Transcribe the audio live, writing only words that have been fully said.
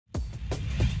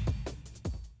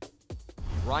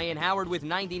Ryan Howard with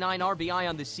 99 RBI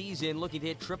on the season, looking to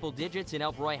hit triple digits and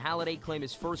help Roy Halladay claim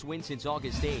his first win since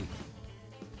August 8th.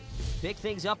 Pick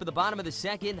things up at the bottom of the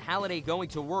second. Halladay going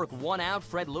to work. 1 out.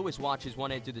 Fred Lewis watches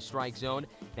one enter the strike zone.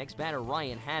 Next batter,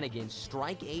 Ryan Hannigan.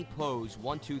 Strike A pose.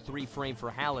 1-2-3 frame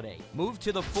for Halladay. Move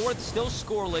to the fourth. Still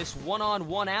scoreless. 1 on,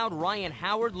 1 out. Ryan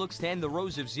Howard looks to end the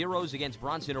rows of zeros against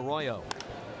Bronson Arroyo.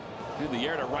 In the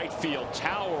air to right field,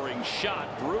 towering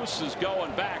shot. Bruce is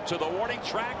going back to the warning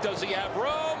track. Does he have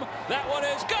room? That one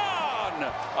is gone!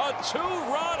 A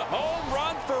 2-run home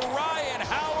run for Ryan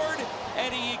Howard,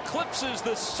 and he eclipses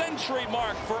the century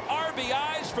mark for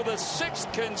RBIs for the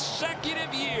 6th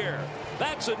consecutive year.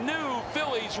 That's a new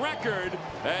Phillies record,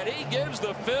 and he gives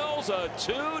the Phils a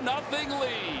 2-0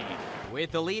 lead.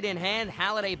 With the lead in hand,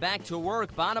 Halladay back to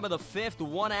work. Bottom of the 5th,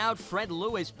 1 out. Fred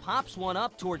Lewis pops one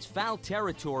up towards foul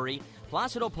territory.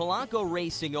 Placido Polanco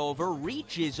racing over,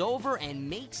 reaches over, and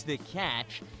makes the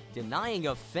catch, denying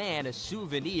a fan a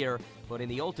souvenir, but in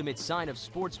the ultimate sign of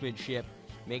sportsmanship,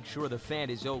 make sure the fan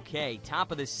is okay.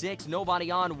 Top of the 6th,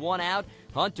 nobody on, 1 out.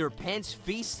 Hunter Pence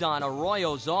feasts on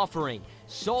Arroyo's offering.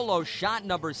 Solo shot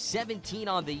number 17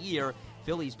 on the year.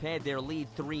 Phillies pad their lead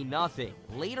 3-0.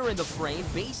 Later in the frame,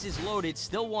 bases loaded,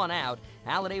 still 1 out.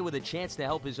 Halladay with a chance to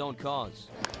help his own cause.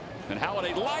 And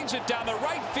Halladay lines it down the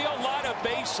right field line, a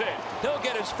base hit. He'll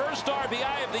get his first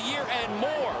RBI of the year and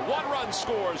more. 1 run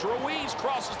scores. Ruiz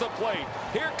crosses the plate.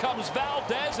 Here comes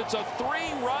Valdez. It's a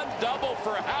 3-run double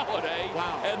for Halladay.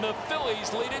 Wow. And the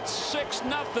Phillies lead it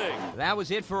 6-0. That was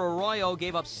it for Arroyo.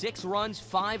 Gave up 6 runs,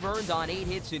 5 earned on 8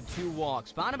 hits and 2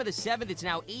 walks. Bottom of the 7th, it's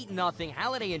now 8-0.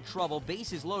 Halladay in trouble.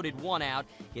 Bases loaded, 1 out.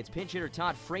 Gets pinch hitter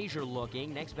Todd Frazier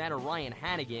looking. Next batter, Ryan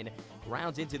Hannigan.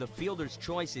 Rounds into the fielder's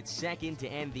choice at second to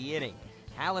end the inning.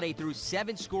 Halladay threw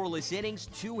 7 scoreless innings,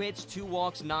 2 hits, 2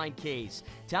 walks, 9 Ks.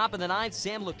 Top of the 9th,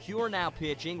 Sam LeCure now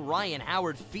pitching. Ryan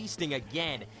Howard feasting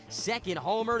again. Second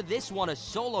homer, this one a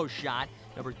solo shot.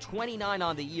 Number 29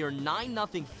 on the year,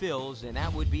 9-0 Phils, and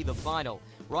that would be the final.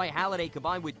 Roy Halladay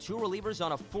combined with 2 relievers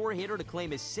on a 4-hitter to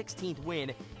claim his 16th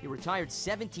win. He retired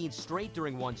 17 straight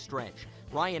during one stretch.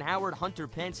 Ryan Howard, Hunter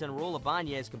Pence, and Raul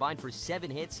Ibanez combined for 7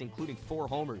 hits, including 4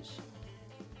 homers.